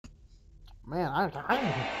Man,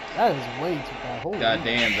 that is way too bad. Holy God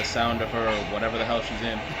damn, the sound of her, whatever the hell she's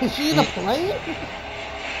in. Is she in a plane?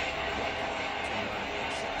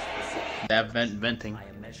 That venting.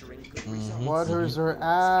 What is her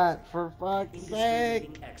at? For fuck's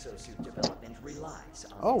sake!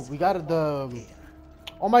 Oh, we got the.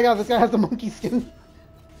 Oh my god, this guy has the monkey skin.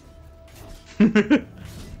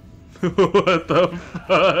 What the fuck?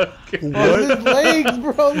 What? Oh, his legs,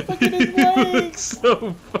 bro! Look at his He legs! looks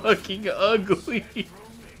so fucking ugly.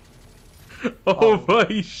 Oh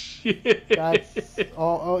my shit! That's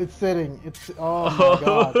oh it's sitting. It's oh my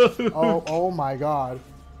god. Oh my god.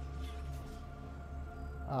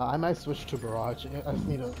 I might switch to barrage. I just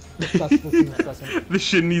need to discuss this in a second. This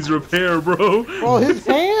shit needs repair, bro. Bro, his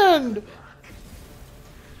hand!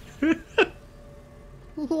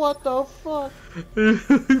 What the fuck? It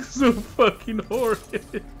looks so fucking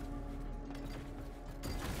horrid.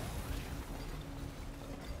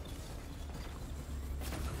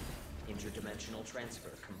 Interdimensional transfer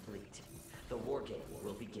complete. The war game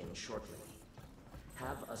will begin shortly.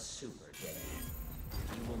 Have a super day.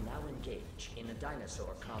 You will now engage in a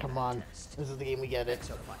dinosaur combat. Come on. Test. This is the game we get it.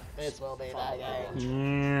 This will be that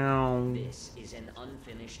Meow. This is an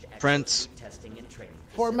unfinished Prince. testing and training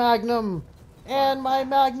For Magnum! And my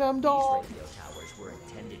Magnum doll! These radio towers were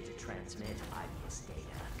intended to transmit IBS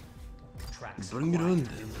data. Tracks Bring it on acquired.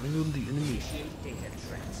 then. Bring on the enemy. Initiate data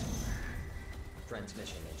transfer.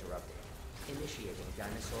 Transmission interrupted. Initiating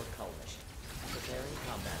dinosaur cull mission. Preparing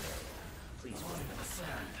combat area. Please wait.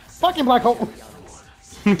 Fucking black hole!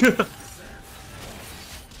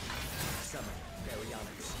 Summon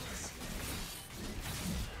Baryonyx.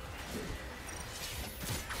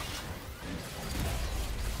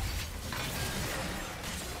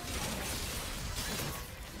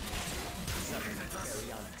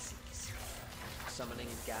 Summoning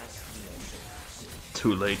gas neosource.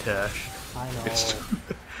 Too late, Ash. I know. It's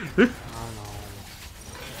I know.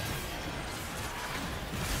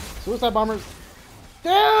 Suicide bombers.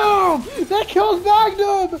 Damn! That kills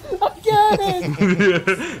Magnum! Again!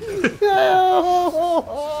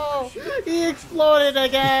 No! He exploded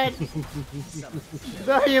again!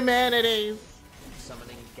 The humanities!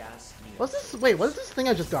 Summoning gas neosource. What's this? Wait, what is this thing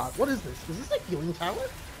I just got? What is this? Is this a healing tower?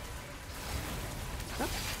 Huh?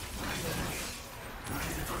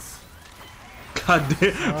 God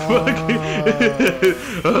damn. Fuck.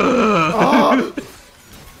 Oh!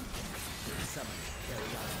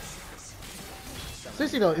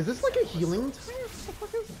 Seriously though, is this like a healing tower? What the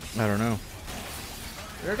fuck is it? I don't know.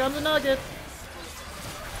 Here comes the nugget!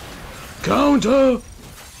 Counter!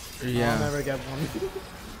 Yeah, I'll never get one.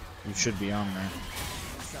 you should be on there.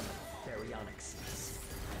 Summon Baryonyx.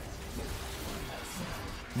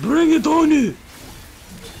 Bring it on it!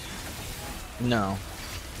 No.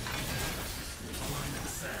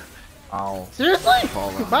 I'll Seriously? fall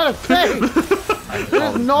on. About to say!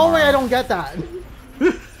 There's no way I don't get that.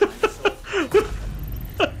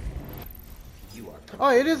 You are Oh,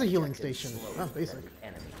 it is a healing station. Oh, basic.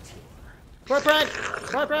 enemy team. Corporate!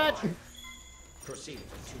 Corporate! Proceed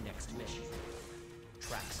to next mission.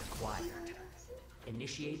 Tracks acquired.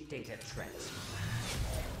 Initiate data transfer.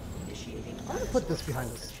 Initiating. I'm gonna put this behind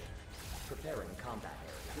us. Preparing combat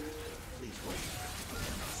area. Please wait.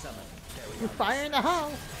 Summon You're Baryonyx. fire in the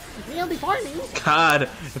house! He'll be farming! God,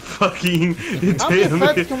 fucking How many damn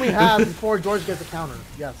sets it. can we have before George gets a counter?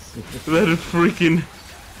 Yes. That freaking,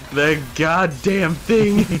 that goddamn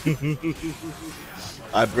thing.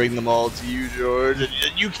 I bring them all to you, George, and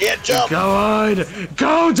you can't jump. God,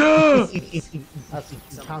 counter. That's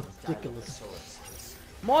ridiculous.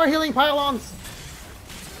 More healing pylons!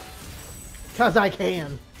 Cause I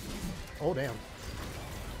can. Oh damn.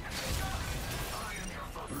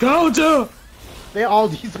 Counter. They all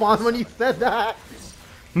despawned when you said that.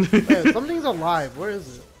 Wait, something's alive. Where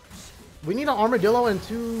is it? We need an armadillo and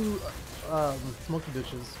two smoky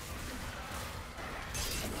ditches.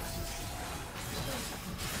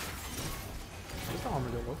 Where's the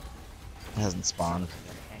armadillo? It hasn't spawned.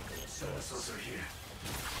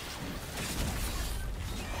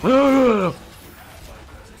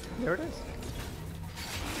 There it is.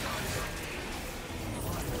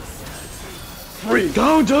 Free.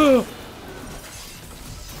 Counter.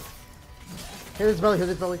 Hit his belly, hit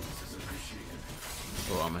his belly.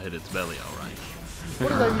 Oh, I'm gonna hit its belly, alright.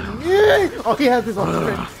 What is that? Yeah! Oh, he has his own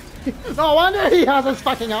sprint. No wonder he has us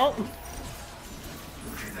fucking out.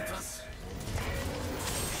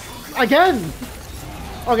 Again!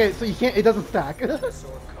 Okay, so you can't, it doesn't stack.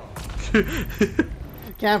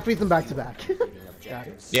 Can't freeze them back to back. Got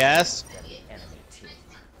it. Yes. Enemy team.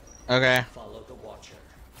 Okay. Follow the Watcher.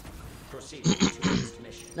 Proceed to next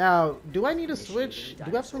mission. Now, do I need to switch? Initiating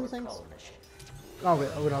Do we have so many dinosaur things? cull mission. Oh wait,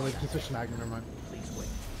 oh no, wait, he switched to Magnum, never mind. Please wait.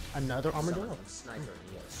 Another armadillo. Summon sniper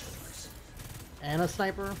neoswarmers. And a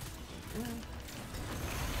sniper.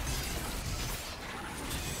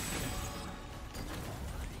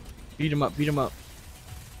 Beat him up, beat him up.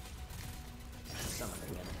 Summoning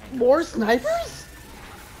an anchor. More snipers?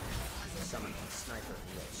 Summoning sniper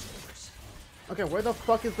neoswarmers. Okay, where the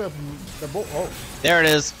fuck is the bull? Oh, There it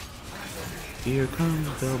is. Here comes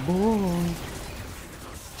the boy.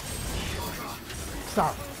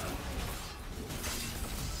 stop.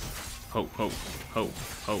 Ho, ho, ho,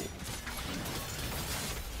 ho.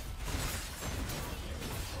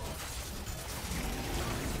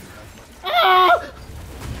 Ah!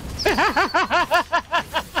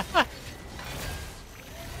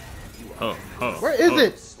 Ho, ho. Where is ho.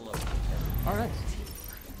 it? Slow. All right.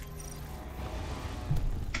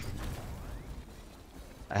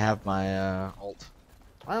 I have my ult.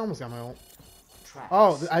 I almost got my ult. Tracks.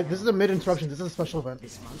 Oh, this is a mid interruption. This is a special event.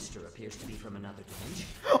 This monster appears to be from another dimension.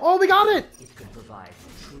 Oh, we got it! It could provide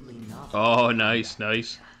truly novel. Oh, nice,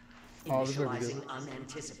 nice. Oh, this is gonna be Initializing good.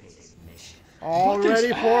 unanticipated mission. All What is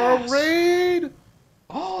ready for a ass? raid!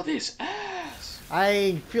 Oh, this ass.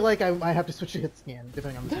 I feel like I have to switch to hit scan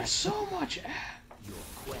depending on the There's team. so much ass. Your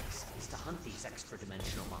quest is to hunt these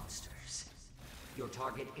extra-dimensional monsters. Your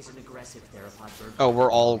target is an aggressive theropod bird. Oh,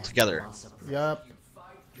 we're all together. Yep.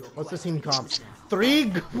 Your What's the quest team comp? begins now.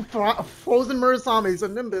 3 frozen Murasamis, a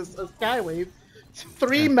Nimbus, a Skywave,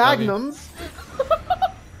 3 Yeah, Magnums.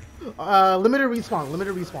 Limited respawn.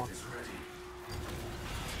 Limited respawn.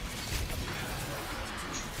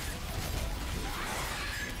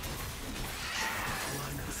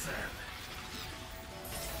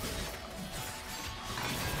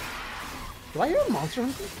 Do I hear a monster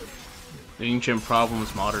hunter? Ancient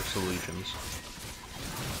problems, modern solutions.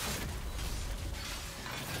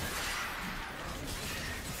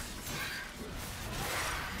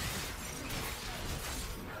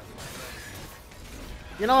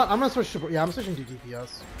 You know what? I'm gonna switch to I'm switching to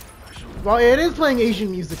DPS. Well, it is playing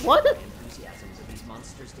Asian music. What? Enthusiasms of these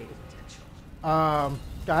monsters' data potential.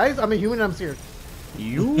 Guys, I'm a human. I'm scared.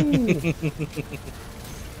 You. Barrage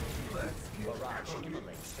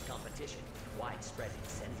immolates the competition. Widespread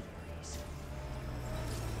incendiaries.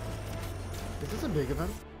 Is this a big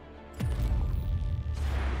event?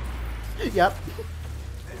 Yep.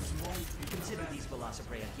 Consider these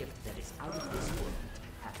Velociprey a gift that is out of this world.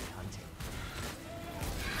 Happy hunting.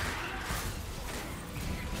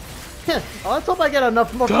 Oh, let's hope I get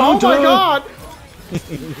enough more. Don't Oh my do it. god!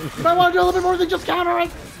 I want to do a little bit more than just countering.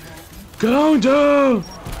 Counter.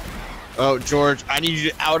 Oh, George, I need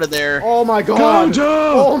you out of there. Oh my god! Counter.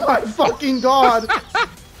 Oh my fucking god!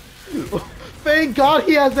 Thank God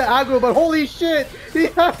he has the aggro, but holy shit, he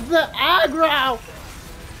has the aggro!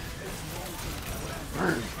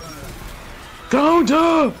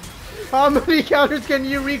 Counter. How many counters can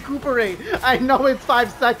you recuperate? I know it's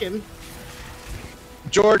 5 seconds.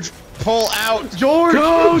 George, pull out. George,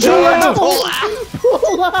 Go, pull George, out! pull out.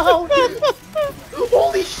 Pull out!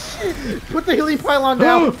 Holy shit! Put the healing pylon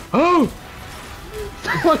down. Oh,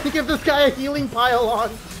 I want to give this guy a healing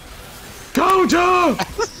pylon. counter.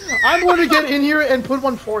 I'm going to get in here and put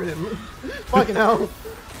one for him. Fucking hell.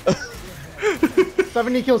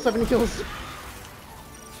 70 kills, 70 kills.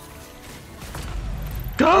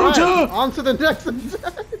 Counter. Alright, on to the next event.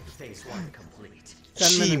 Phase 1 complete.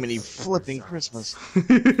 10 minutes. Jiminy flipping Christmas.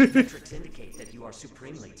 Metrics indicate that you are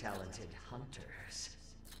supremely talented hunters.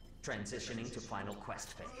 Transitioning to final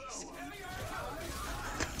quest phase.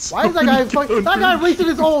 Why is that guy fucking... That guy wasted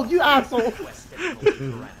his ult, you asshole! Quest difficulty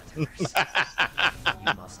parameters.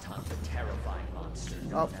 You must hunt the terrifying monster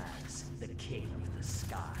known as the King of the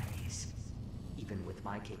Skies. Even with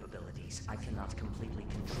my capabilities, I cannot completely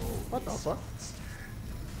control What the this fuck? monster.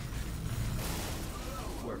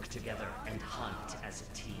 Work together and hunt as a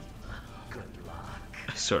team. Good luck.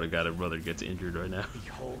 I sort of got a brother gets injured right now.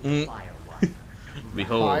 Behold the fire wyvern.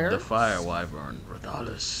 Behold Fire? the fire wyvern,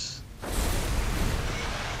 Rodalis.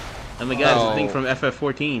 And the guy's the thing from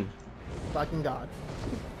FF14. Fucking god.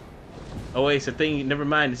 Oh wait, it's a thing. Never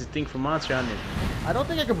mind, it's a thing from Monster Hunter. I don't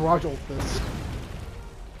think I can barrage ult this.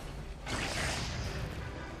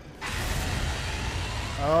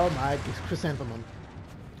 Oh my chrysanthemum.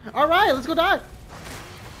 Alright, let's go die!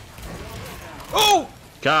 Oh,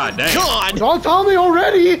 God dang. God. Don't tell me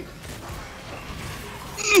already!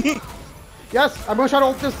 Yes, I'm gonna try to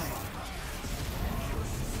ult this.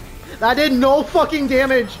 That did no fucking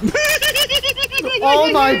damage!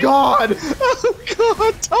 Oh my god! Oh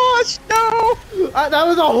God, Tosh, no! That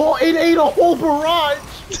was a whole, it ate a whole barrage!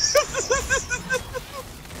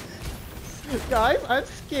 Guys, I'm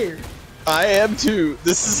scared. I am too.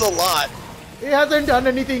 This is a lot. He hasn't done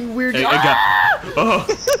anything weird Hey, yet. I got. Oh.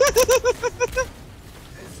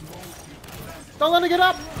 Don't let him get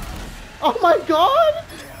up! Oh my god!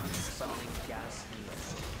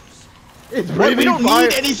 It's Wait, breathing we don't fire.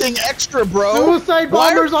 need anything extra, bro. Suicide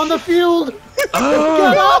Why are- bombers on the field! Oh.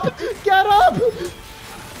 Get up! Get up!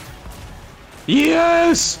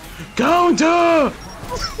 Yes! Counter!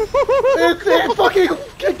 It fucking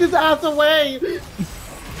kicked his ass away!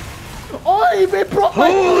 Oh, it broke my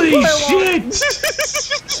Holy pylon. shit!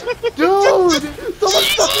 Dude! Someone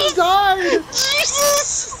fucking died!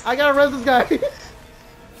 Jesus! I gotta res this guy.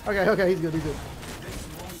 Okay, he's good,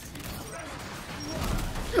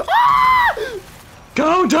 Ah!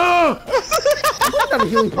 Counter! I got a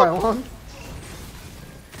healing pylon.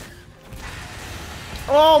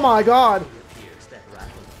 Oh my god!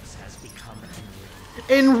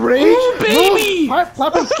 Enraged? Ooh, baby! Clap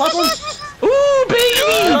him! Ooh, baby!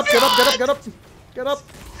 Get up! Get up!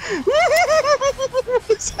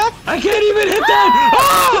 I can't even hit that!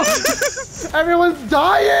 Oh! Everyone's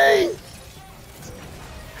dying!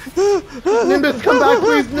 Nimbus, come back,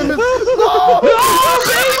 please, Nimbus! No! Oh,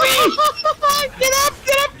 baby! Get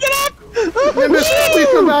up! Nimbus, please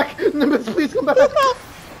come back! Nimbus, please come back!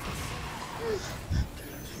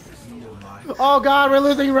 Oh god, we're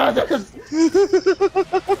losing Razors!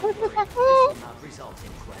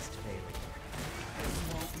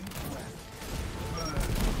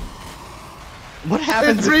 What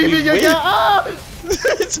happens It's if we breathing win? again! Ah!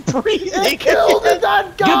 It's breathing. It killed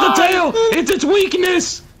that guy! Get the tail! It's its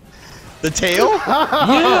weakness! The tail?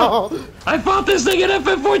 Yeah! I fought this thing at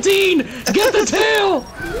FF14! Get the tail!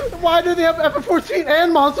 Why do they have FF14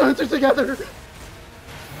 and Monster Hunter together?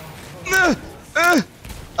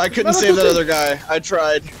 I couldn't save that other guy. I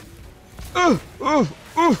tried. Damn,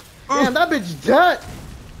 that bitch dead!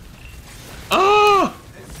 Oh!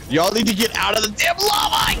 Y'all need to get out of the damn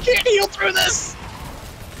lava! I can't heal through this!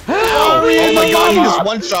 Help! Oh my god, he just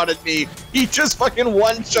one-shotted me! He just fucking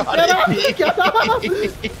one-shotted me! Get up!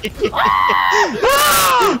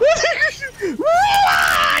 Ah!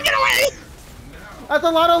 Get away! That's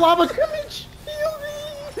a lot of lava damage! Heal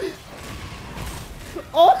me!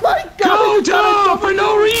 Oh my god! Counter for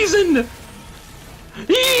no reason! I'm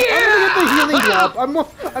gonna get the healing Yeah! drop.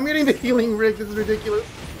 I'm getting the healing rig. This is ridiculous.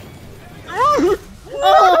 No,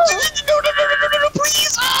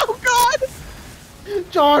 please! Oh god!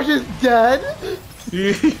 George is dead.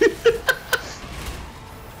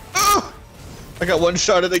 I got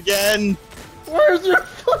one-shotted again! Where's your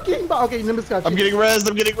fucking okay, Nimbus got you. I'm getting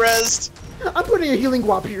rezzed! I'm putting a healing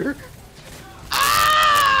guap here.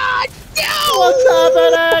 Ah! No! What's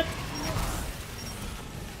happening?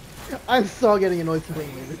 I'm so getting annoyed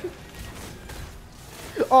playing later.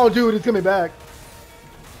 Oh, dude, it's coming back.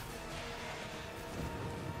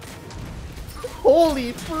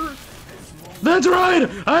 Holy frick. That's right!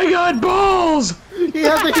 I got balls! He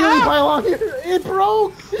has the healing pylon here. It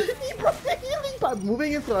broke. He broke the healing pylon.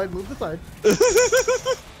 Moving inside. Move aside.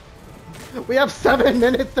 We have 7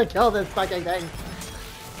 minutes to kill this fucking thing.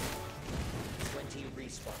 20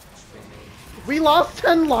 respawns remain. We lost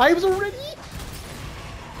 10 lives already?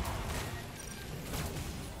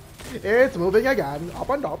 It's moving again. Up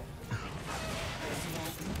and up.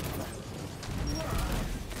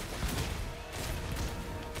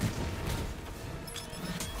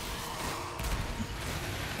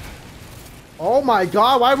 Oh my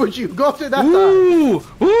god, why would you go to that side? Ooh!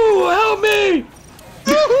 Ooh, help me!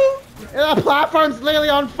 The platform's literally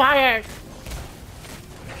on fire!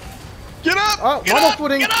 Get up! Oh, Get level up!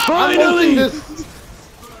 footing. Get up! I'm Finally! hosting this.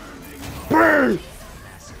 Burn!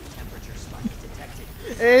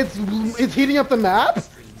 It's heating up the map?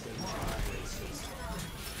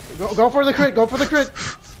 Go for the crit, go for the crit!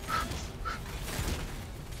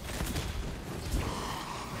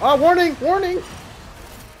 Oh, warning, warning!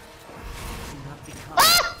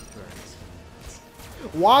 Ah!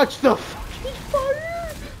 Watch the fucking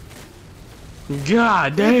fire!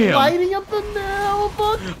 God It's damn! lighting up the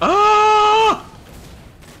mailbox! Ah!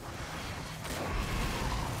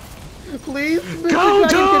 Please, Mr. Counter!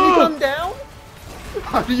 Dragon, can you come down?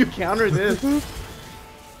 How do you counter this?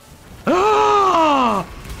 Ah!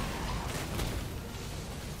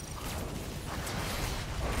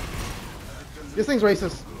 This thing's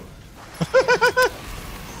racist.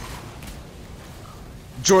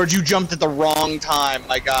 George, you jumped at the wrong time,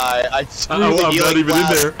 my guy. I threw the I'm not healing even in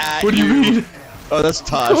blast there. at What do you mean? Oh, that's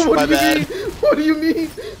Tosh. What My do you bad. mean? What do you mean?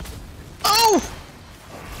 Oh!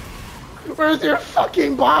 Where's your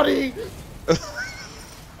fucking body?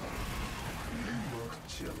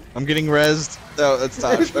 I'm getting rezzed. Oh, that's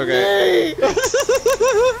Tosh. It's Okay. me!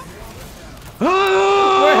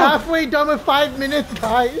 halfway done with 5 minutes,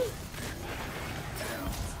 guys.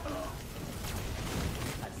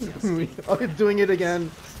 Oh, it's doing it again.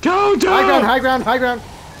 Counter! High ground, high ground, high ground.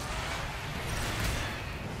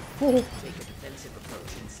 Oh. Take a defensive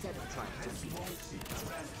approach instead of trying to beat it.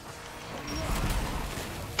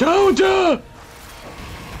 Counter!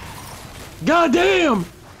 Goddamn!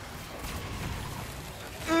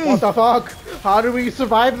 What the fuck? How do we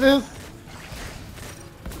survive this?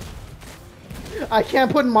 I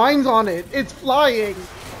can't put mines on it. It's flying.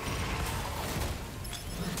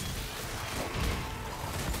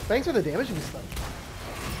 Thanks for the damage and stuff.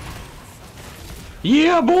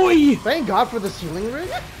 Yeah, boy! Thank God for the ceiling rig.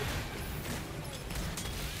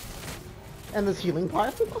 And this healing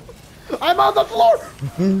pipe. I'm on the floor!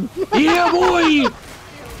 Yeah, boy!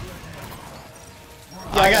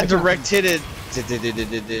 I got direct hitted.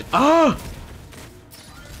 Ah!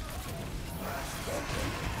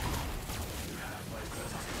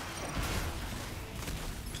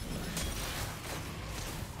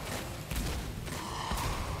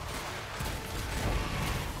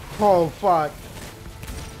 Oh fuck.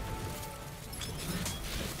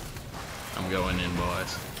 I'm going in,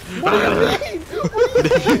 boys. What do you mean? What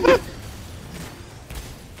do you mean?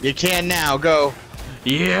 You can now, go.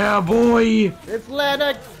 Yeah, boy! It's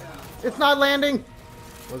landing. It's not landing.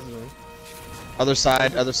 What's it doing? Other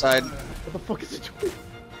side, other side. What the fuck is it doing?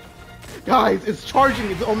 Guys, it's charging.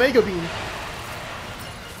 It's Omega Beam.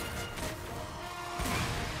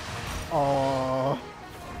 Oh.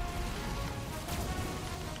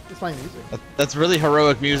 It's my music. That's really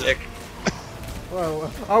heroic music.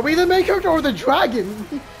 Well, are we the main character or the dragon?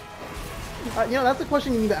 You know, that's the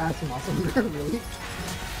question you need to ask him, awesome. Really?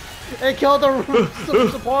 It killed the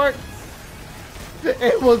support.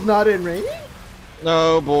 It was not in range.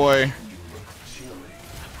 No, boy.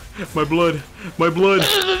 My blood! My blood!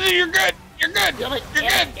 You're good. You're good. Damn it, damn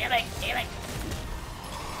it, damn it, damn it.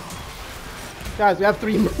 Guys, we have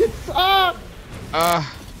 3 minutes. Ah!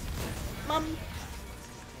 Mom.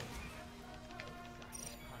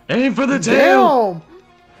 Aim for the tail! Damn!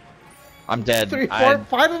 I'm dead. 3, 4,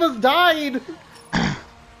 5 of us died!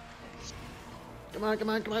 Come on, come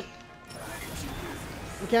on, come on.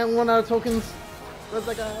 We can't run out of tokens. Where's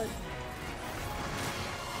that guy?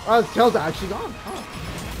 Oh, his tail's actually gone. Oh.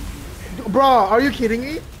 Bro, are you kidding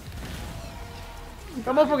me?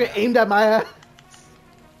 That motherfucker aimed at my ass.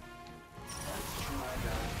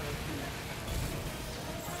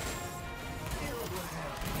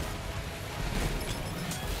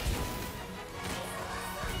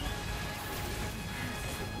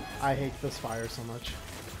 I hate this fire so much.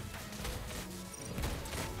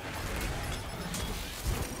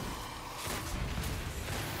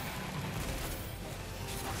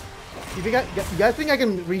 You guys think I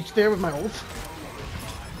can reach there with my ult?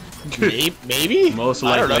 Maybe? Most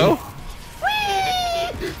I likely. don't know.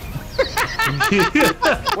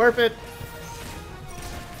 Worth it.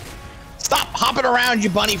 Stop hopping around, you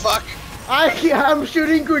bunny fuck. I'm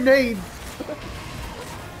shooting grenades.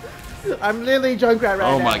 I'm literally Junkrat right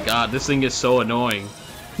now. Oh my god, this thing is so annoying.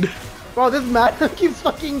 Bro, this man keeps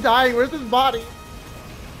fucking dying. Where's his body?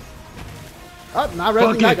 Oh, not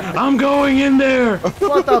resing Fuck that it, guy. I'm going in there!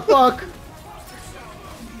 What the fuck?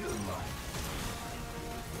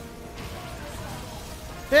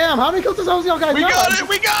 Damn, how many kills does those guys We have? got it,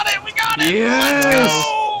 we got it, we got it! Yes! Let's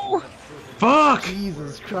go! Fuck!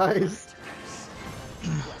 Jesus Christ.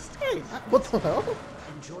 Hey, what the hell?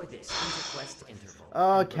 Enjoy this interquest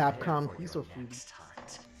interval. Capcom, he's so fruity. Next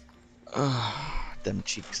hunt. Them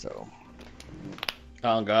cheeks, though.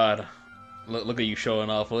 Oh god. Look at you showing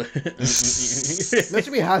off.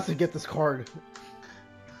 Mitsubi has to get this card.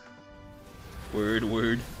 Word,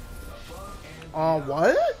 word.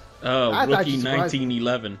 What? Oh, That's rookie actually surprising.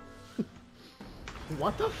 1911.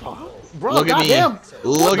 What the fuck? Bro, Look at me. goddamn!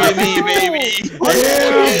 Look at me, baby!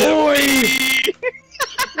 Yeah, boy!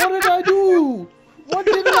 What did I do? What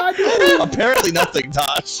did I do? Apparently nothing,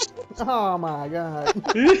 Tosh. Oh my god.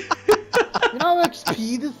 You know how much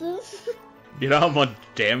XP this is? You know how much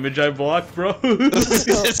damage I blocked, bro? You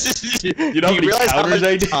know how many realize how counters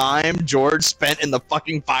I much did? time George spent in the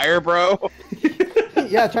fucking fire, bro?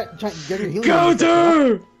 Yeah, try get your healing.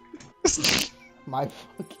 Counter! My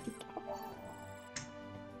fucking god.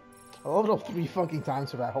 I leveled up 3 fucking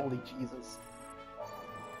times for that, holy Jesus.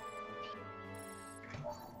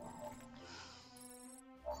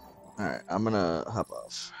 Alright, I'm gonna hop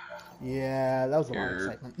off. Yeah, that was a lot of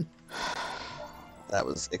excitement. That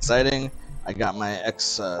was exciting. I got my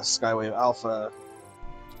Skywave Alpha.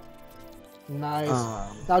 Nice.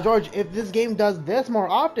 Now, George, if this game does this more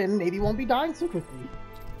often, maybe you won't be dying so quickly.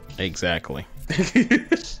 Exactly.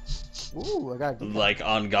 Ooh, I got a good Like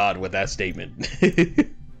on God with that statement.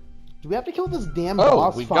 Do we have to kill this damn Oh,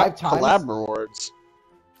 boss we 5 got times? collab rewards.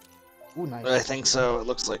 Ooh, nice. I think so. It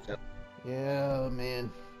looks like it. Yeah,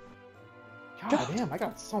 man. God damn, I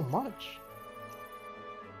got so much.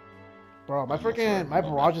 Bro, my I'm afraid freaking I my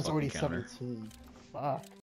love barrage that is already fucking counter. 17. Fuck.